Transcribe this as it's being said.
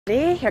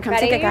Ready? Here comes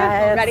the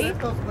guys. Ready?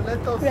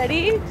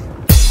 Ready?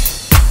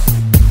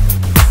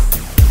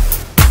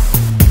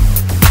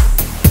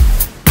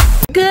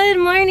 Good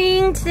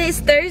morning. Today's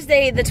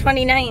Thursday, the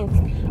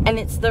 29th. And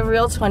it's the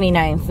real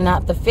 29th,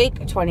 not the fake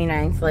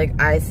 29th like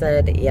I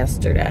said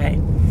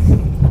yesterday.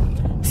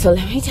 So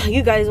let me tell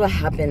you guys what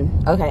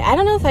happened. Okay, I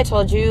don't know if I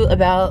told you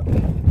about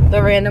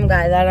the random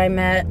guy that I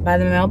met by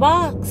the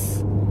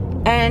mailbox.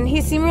 And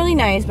he seemed really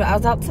nice, but I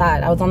was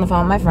outside. I was on the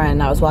phone with my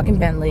friend. I was walking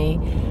Bentley.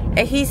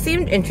 And he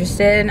seemed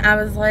interested. And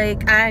I was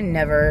like, I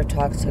never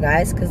talk to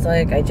guys because,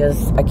 like, I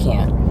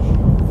can't.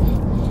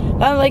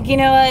 I'm like, you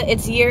know what?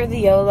 It's year of the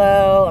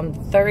YOLO. I'm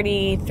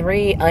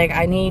 33. Like,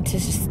 I need to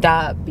just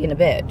stop being a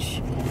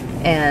bitch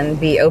and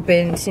be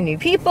open to new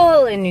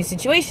people and new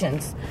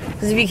situations.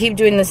 Because if you keep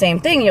doing the same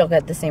thing, you'll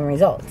get the same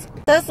results.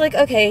 That's like,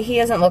 okay, he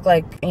doesn't look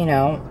like, you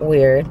know,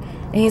 weird.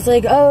 And he's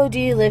like, oh, do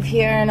you live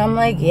here? And I'm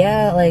like,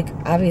 yeah, like,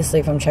 obviously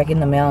if I'm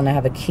checking the mail and I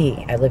have a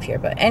key, I live here.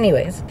 But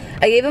anyways,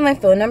 I gave him my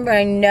phone number.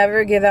 I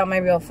never give out my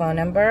real phone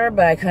number,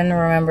 but I couldn't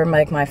remember,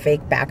 like, my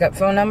fake backup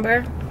phone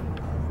number.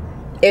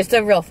 It's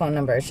the real phone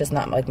number. It's just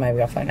not, like, my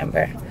real phone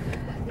number.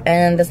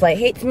 And this light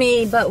hates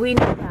me, but we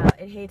know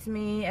that. It hates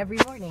me every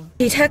morning.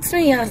 He texted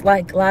me,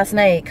 like, last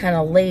night, kind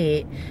of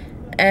late.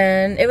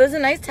 And it was a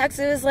nice text.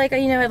 It was like,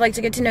 you know, I'd like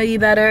to get to know you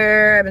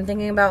better. I've been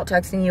thinking about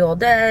texting you all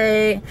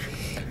day.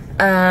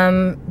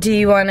 Do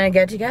you want to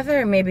get together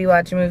and maybe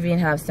watch a movie and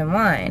have some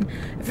wine?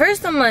 At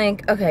first I'm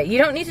like, okay, you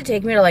don't need to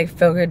take me to like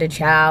Fogo de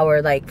Chao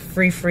or like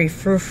frou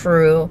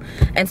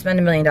and spend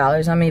 $1 million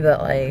on me,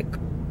 but like,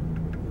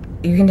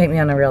 you can take me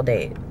on a real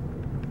date.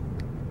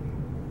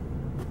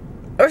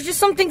 Or just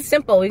something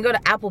simple. We can go to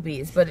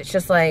Applebee's, but it's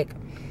just like,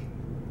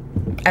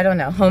 I don't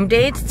know. Home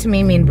dates to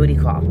me mean booty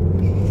call.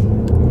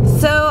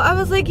 So I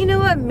was like, you know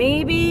what,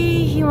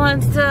 maybe he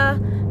wants to,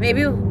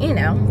 maybe, you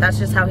know, that's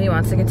just how he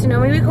wants to get to know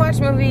me. We can watch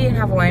a movie and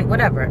have wine,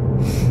 whatever.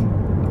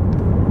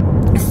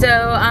 So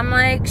I'm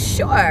like,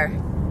 sure,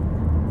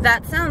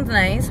 that sounds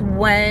nice.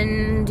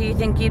 When do you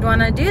think you'd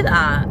want to do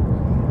that?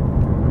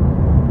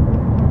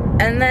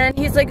 And then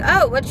he's like,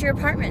 oh, what's your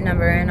apartment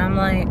number? And I'm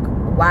like,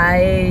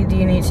 why do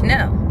you need to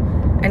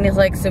know? And he's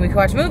like, so we can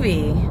watch a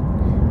movie.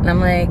 And I'm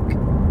like,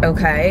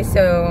 okay,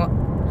 so.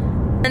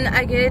 And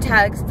I get a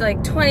text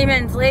like 20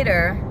 minutes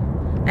later,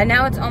 and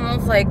now it's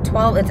almost like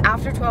 12, it's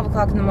after 12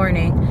 o'clock in the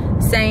morning,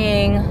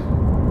 saying,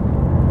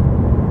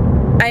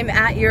 I'm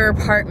at your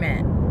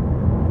apartment.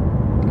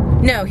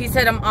 No, he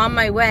said, I'm on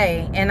my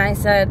way. And I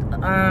said,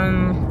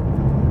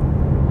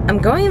 I'm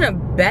going to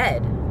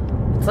bed.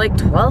 It's like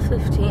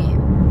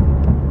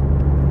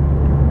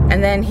 12:15.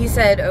 And then he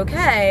said,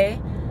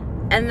 okay.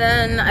 And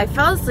then I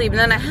fell asleep, and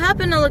then I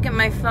happened to look at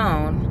my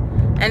phone.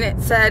 And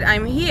it said,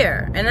 I'm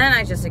here. And then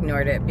I just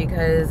ignored it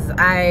because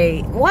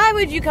why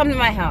would you come to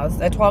my house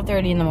at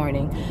 12:30 in the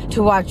morning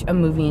to watch a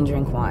movie and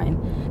drink wine?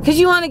 Because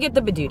you want to get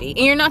the badootie.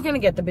 And you're not going to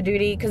get the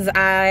badootie because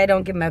I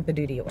don't give my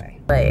badootie away.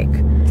 Like,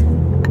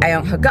 I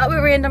don't hook up with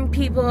random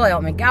people. I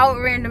don't make out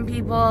with random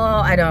people.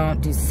 I don't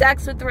do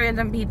sex with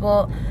random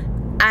people.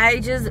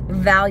 I just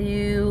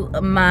value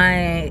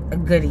my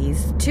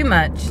goodies too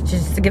much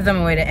just to give them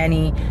away to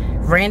any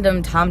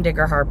random Tom, Dick,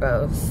 or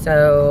Harpo.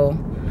 So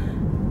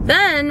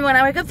then, when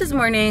I wake up this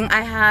morning,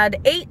 I had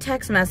 8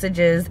 text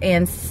messages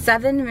and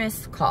 7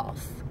 missed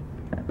calls.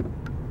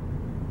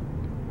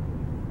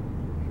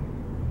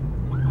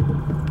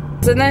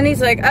 So then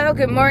he's like, oh,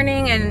 good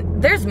morning, and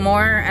there's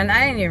more, and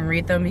I didn't even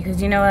read them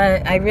because, you know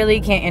what, I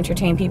really can't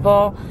entertain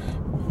people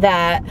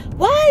that,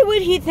 why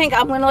would he think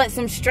I'm gonna let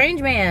some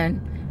strange man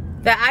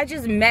that I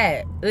just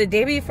met the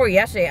day before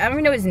yesterday, I don't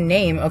even know his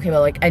name, okay,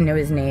 but like, I know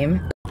his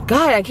name.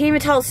 God, I can't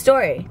even tell a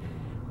story.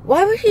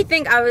 Why would he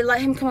think I would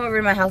let him come over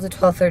to my house at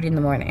 12:30 in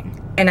the morning?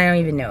 And I don't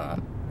even know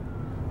him.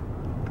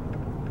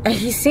 And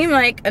he seemed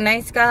like a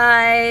nice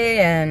guy,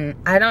 and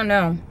I don't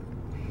know.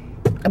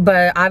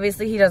 But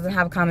obviously he doesn't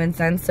have common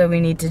sense, so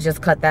we need to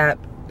just cut that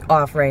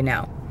off right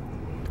now.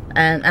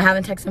 And I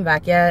haven't texted him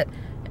back yet,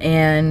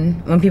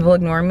 and when people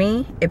ignore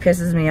me, it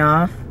pisses me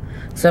off.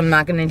 So I'm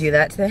not going to do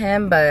that to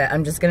him, but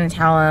I'm just going to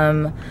tell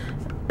him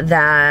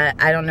that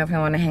I don't know if I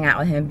want to hang out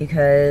with him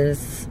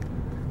because,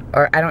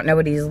 or I don't know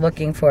what he's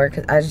looking for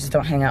because I just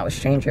don't hang out with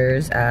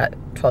strangers at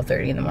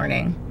 12:30 in the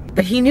morning.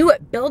 But he knew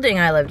what building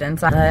I lived in.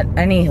 So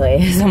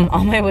anyways, I'm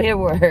on my way to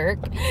work.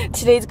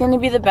 Today's going to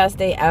be the best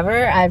day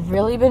ever. I've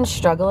really been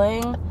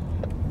struggling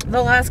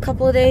the last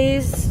couple of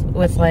days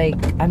with,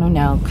 like, I don't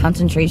know,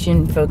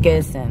 concentration,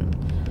 focus, and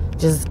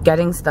just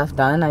getting stuff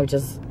done.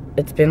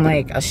 It's been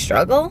like a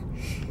struggle.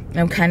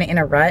 I'm kind of in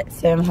a rut,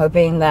 so I'm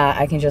hoping that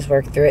I can just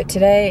work through it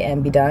today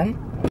and be done.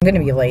 I'm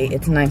gonna be late.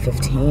 It's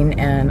 9:15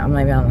 and I'm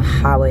not even on the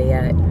highway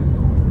yet.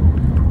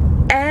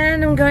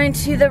 And I'm going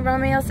to the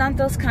ROMEO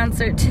Santos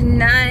concert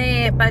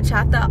tonight.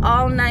 Bachata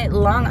all night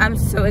long. I'm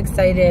so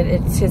excited.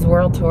 It's his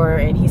world tour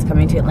and he's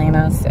coming to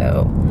Atlanta,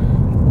 so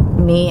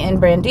me and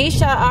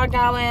Brandisha are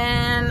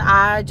going.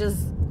 I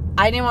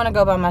didn't want to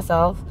go by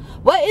myself.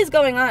 What is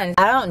going on?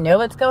 I don't know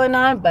what's going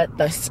on, but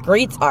the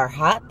streets are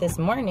hot this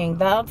morning.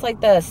 That's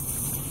like the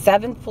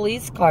 7th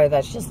police car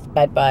that's just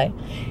sped by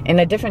in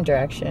a different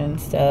direction.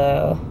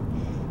 So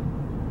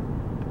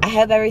I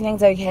hope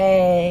everything's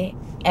okay.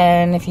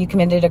 And if you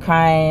committed a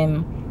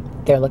crime,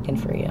 they're looking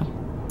for you.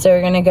 So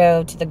we're gonna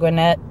go to the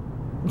Gwinnett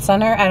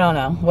Center. I don't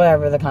know,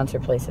 whatever the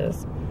concert place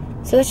is.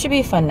 So that should be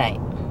a fun night.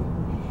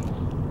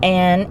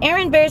 And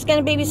Aaron Bear's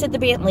gonna babysit the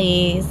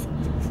Bentleys.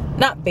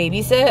 Not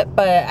babysit,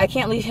 but I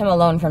can't leave him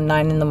alone from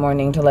 9 in the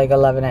morning to like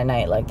 11 at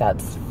night. Like,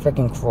 that's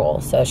freaking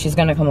cruel. So she's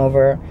gonna come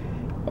over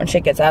when she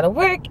gets out of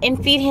work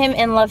and feed him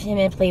and love him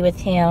and play with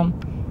him.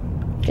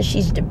 Because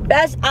she's the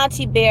best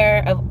Auntie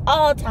Bear of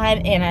all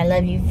time, and I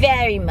love you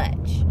very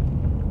much.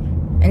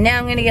 And now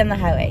I'm gonna get on the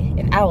highway,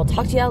 and I will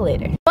talk to y'all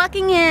later.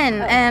 Walking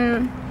in,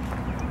 and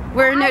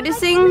we're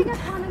noticing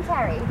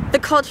the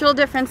cultural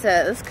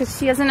differences, because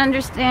she doesn't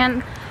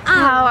understand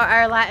how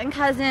our Latin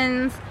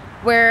cousins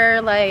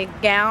wear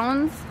like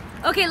gowns.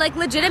 Okay, like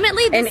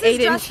legitimately, this is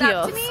dressed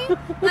up to me.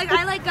 Like,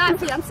 I like got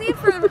fancy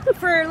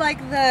for like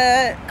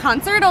the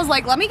concert. I was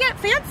like, let me get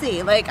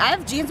fancy. Like, I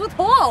have jeans with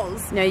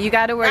holes. No, you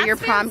gotta wear your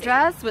prom fancy.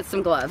 dress with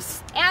some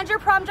gloves. And your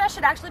prom dress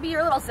should actually be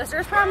your little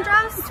sister's prom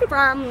dress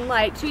from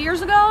like 2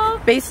 years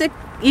ago. Basic,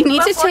 you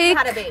need to take you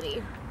had a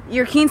baby.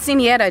 your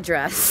quinceañera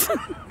dress.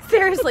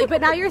 Seriously,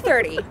 but now you're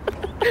 30.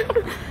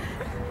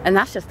 And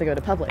that's just to go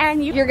to Publix.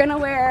 And you're gonna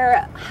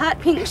wear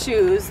hot pink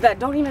shoes that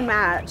don't even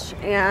match,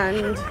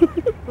 and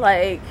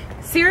like,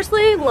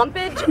 seriously,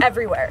 lumpage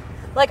everywhere.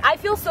 Like, I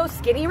feel so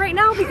skinny right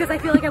now because I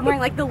feel like I'm wearing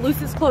like the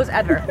loosest clothes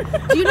ever.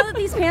 Do you know that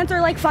these pants are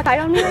like fuck tight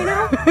on me right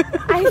now?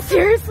 I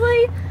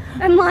seriously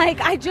am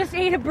like, I just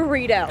ate a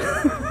burrito.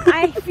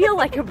 I feel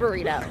like a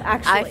burrito,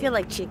 actually. I feel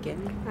like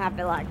chicken. I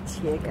feel like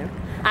chicken.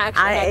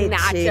 Actually, I ate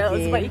nachos,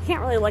 chicken. But you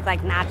can't really look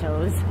like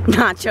nachos.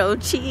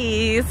 Nacho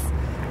cheese.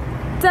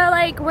 So,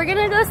 like, we're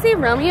gonna go see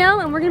Romeo,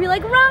 and we're gonna be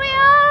like,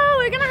 Romeo,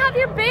 we're gonna have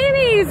your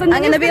babies. And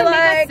I'm gonna be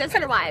like,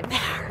 sister wives.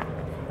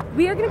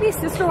 We are gonna be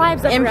sister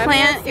wives of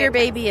implant your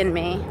baby in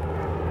me.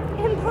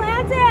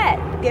 Implant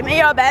it. Give me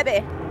your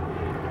baby.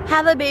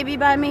 Have a baby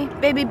by me.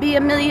 Baby, be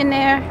a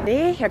millionaire.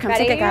 Ready? Here comes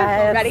ticket,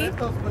 guys. Ready?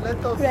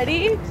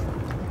 Ready?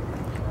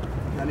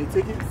 Any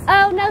tickets?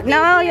 Oh, no,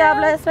 No, yo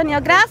hablo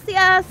español.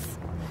 Gracias.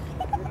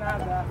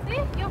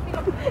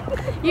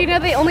 You know,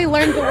 they only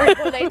learned the word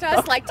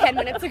boletas like 10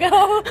 minutes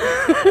ago.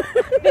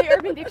 The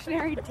Urban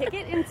Dictionary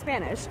ticket in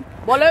Spanish.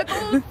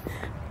 Boletos?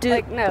 Dude.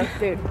 Like, no,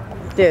 dude.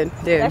 Dude.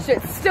 That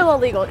shit's still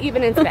illegal,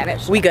 even in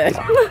Spanish. We good.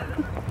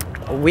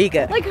 We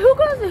good. Like, who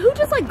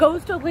just like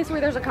goes to a place where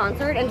there's a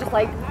concert and just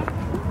like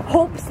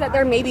hopes that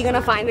they're maybe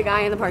gonna find a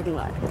guy in the parking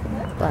lot?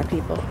 Black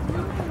people.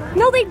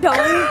 No, they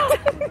don't.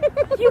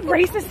 You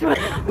racist.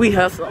 We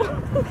hustle.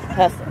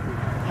 Hustle.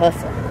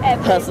 Hustle.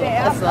 Hustle.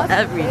 Hustle.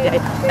 Every day.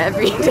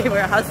 Every day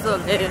we're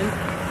hustling. He's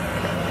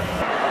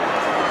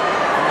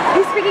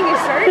speaking his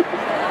shirt?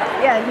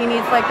 Yeah, he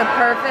needs like the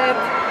perfect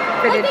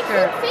fitted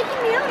shirt. Keep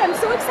faking me out. I'm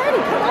so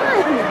excited. Come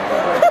on.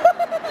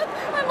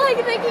 I'm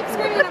like, they keep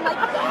screaming. I'm like,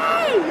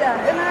 yay!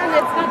 And then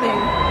it's nothing.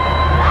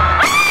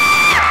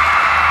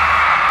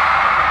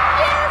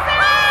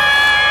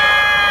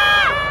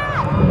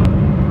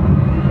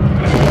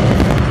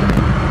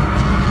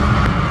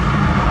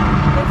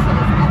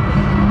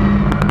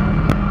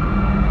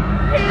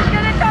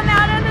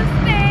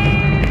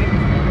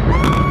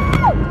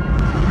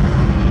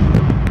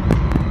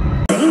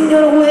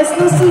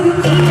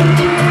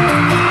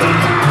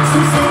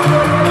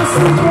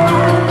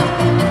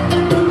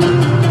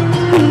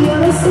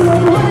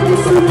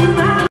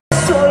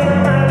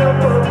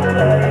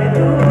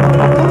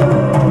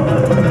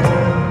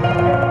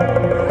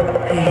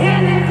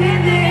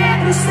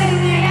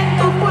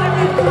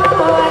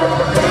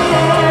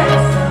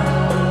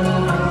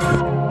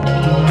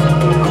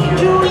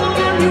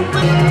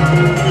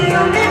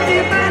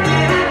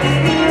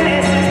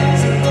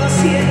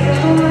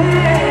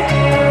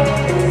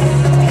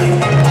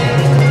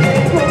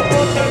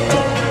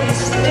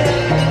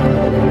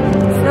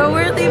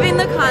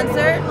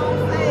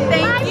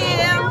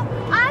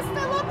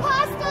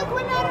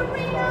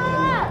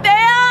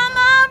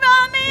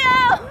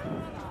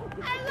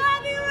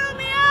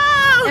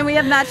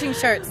 Matching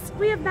shirts.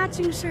 We have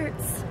matching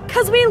shirts.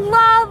 Cause we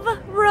love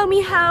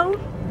Romeo.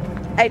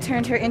 I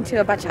turned her into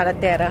a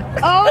bachatera.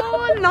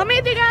 Oh, no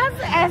me digas,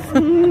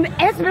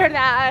 es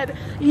verdad.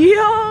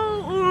 Yo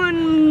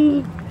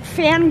un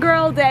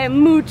fangirl de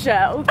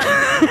mucho.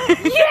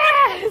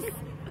 Yes!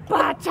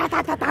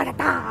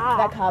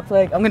 That cop's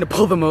like, I'm gonna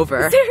pull them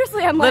over.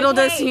 Seriously, I'm like, little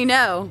does he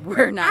know,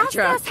 we're not ask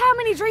drunk. us how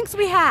many drinks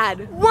we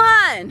had.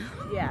 1!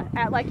 Yeah,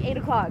 at like 8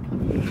 o'clock.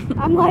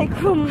 I'm like,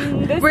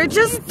 we're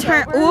just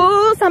turned.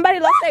 Ooh, somebody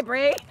left their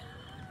break.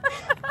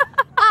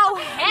 Oh,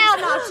 hell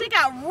no, she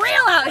got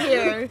real out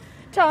here.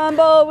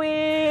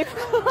 Tumbleweed.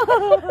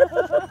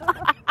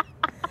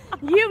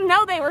 You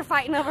know they were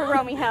fighting over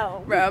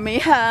Romeo.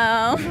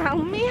 Romeo.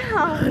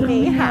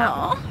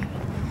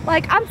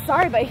 Like, I'm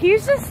sorry, but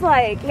he's just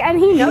like, and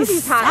he knows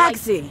he's hot.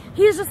 Sexy. Like,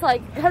 he's just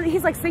like,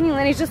 he's like singing,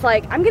 and he's just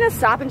like, I'm gonna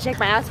stop and shake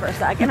my ass for a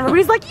second. And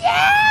everybody's like,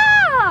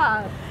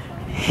 yeah!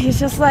 He's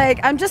just like,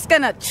 I'm just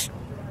gonna.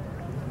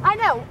 I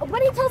know.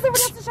 When he tells everyone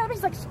else to shut up,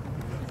 he's like,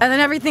 And then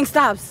everything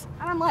stops.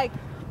 And I'm like,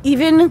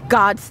 even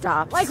God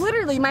stops. like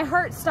literally my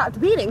heart stopped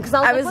beating because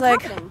I was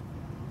like, what's happening?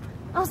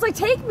 I was like,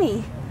 take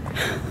me.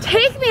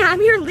 Take me,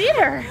 I'm your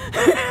leader.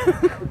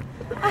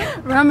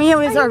 Romeo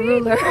is our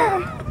ruler.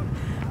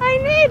 I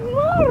need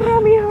more,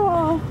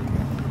 Romeo.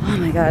 Oh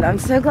my God, I'm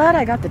so glad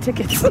I got the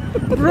tickets.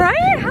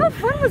 Right? How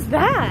fun was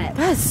that?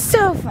 That's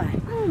so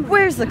fun.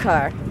 Where's the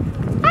car?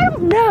 I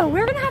don't know.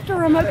 We're gonna have to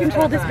remote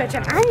control this bitch,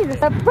 and I need to.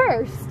 But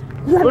first,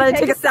 let me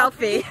take a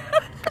selfie.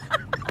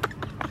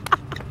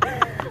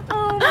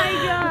 Oh my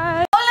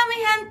God. Hola, mi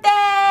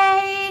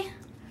gente.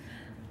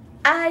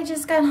 I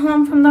just got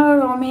home from the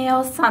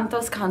Romeo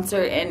Santos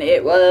concert, and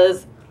it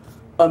was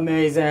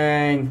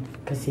amazing.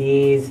 Cause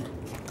he's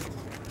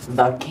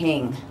the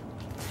king.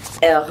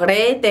 El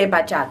rey de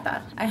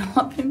bachata. I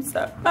love him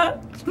so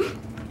much.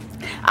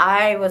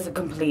 I was a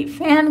complete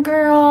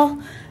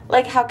fangirl.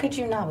 Like, how could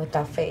you not with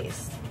that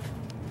face?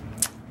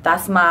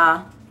 That's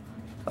my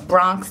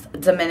Bronx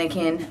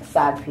Dominican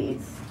sad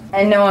piece.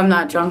 And no, I'm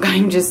not drunk.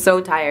 I'm just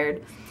so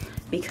tired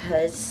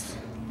because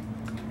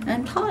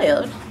I'm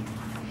tired.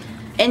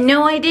 And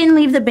no, I didn't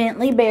leave the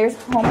Bentley Bears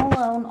home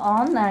alone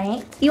all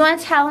night. You want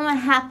to tell them what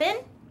happened?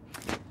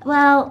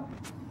 Well,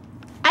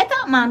 I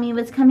thought Mommy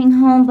was coming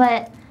home,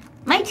 but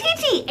my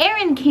TT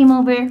Erin came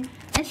over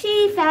and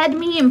she fed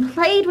me and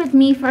played with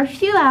me for a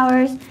few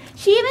hours.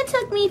 She even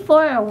took me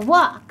for a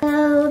walk.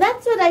 So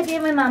that's what I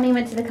did when Mommy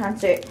went to the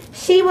concert.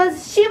 She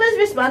was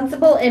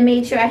responsible and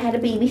made sure I had a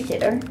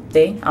babysitter.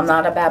 See, I'm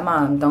not a bad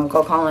mom. Don't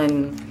go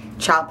calling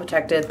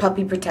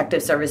puppy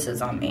protective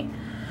services on me.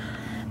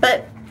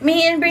 But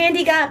me and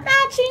Brandy got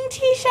matching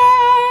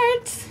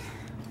t-shirts.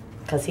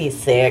 Cause he's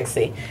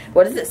sexy.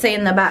 What does it say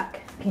in the back?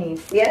 Can you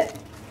see it?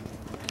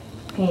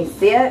 Can you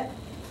see it?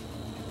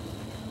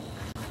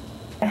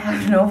 I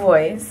have no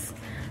voice.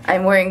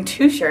 I'm wearing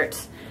 2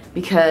 shirts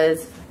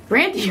because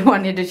Brandy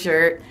wanted a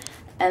shirt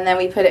and then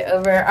we put it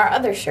over our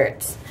other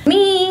shirts.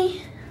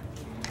 Me,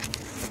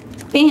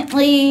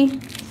 Bentley,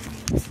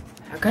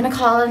 are gonna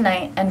call it a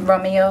night, and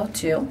Romeo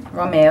too.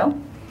 Romeo.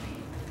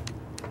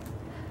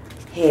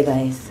 Hey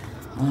guys,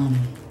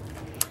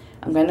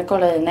 I'm gonna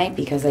call it a night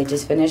because I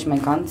just finished my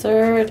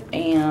concert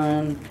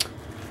and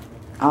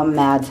I'm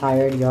mad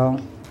tired, y'all.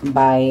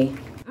 Bye.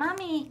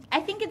 Mommy, I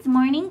think it's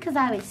morning because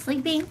I was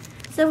sleeping,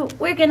 so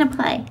we're gonna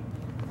play.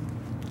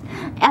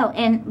 Oh,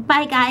 and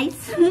bye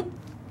guys.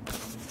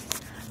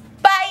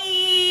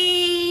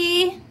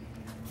 Bye!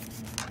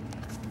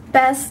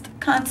 Best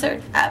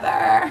concert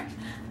ever.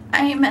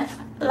 I'm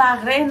La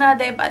Reina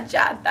de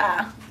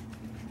Bachata.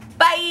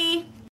 Bye!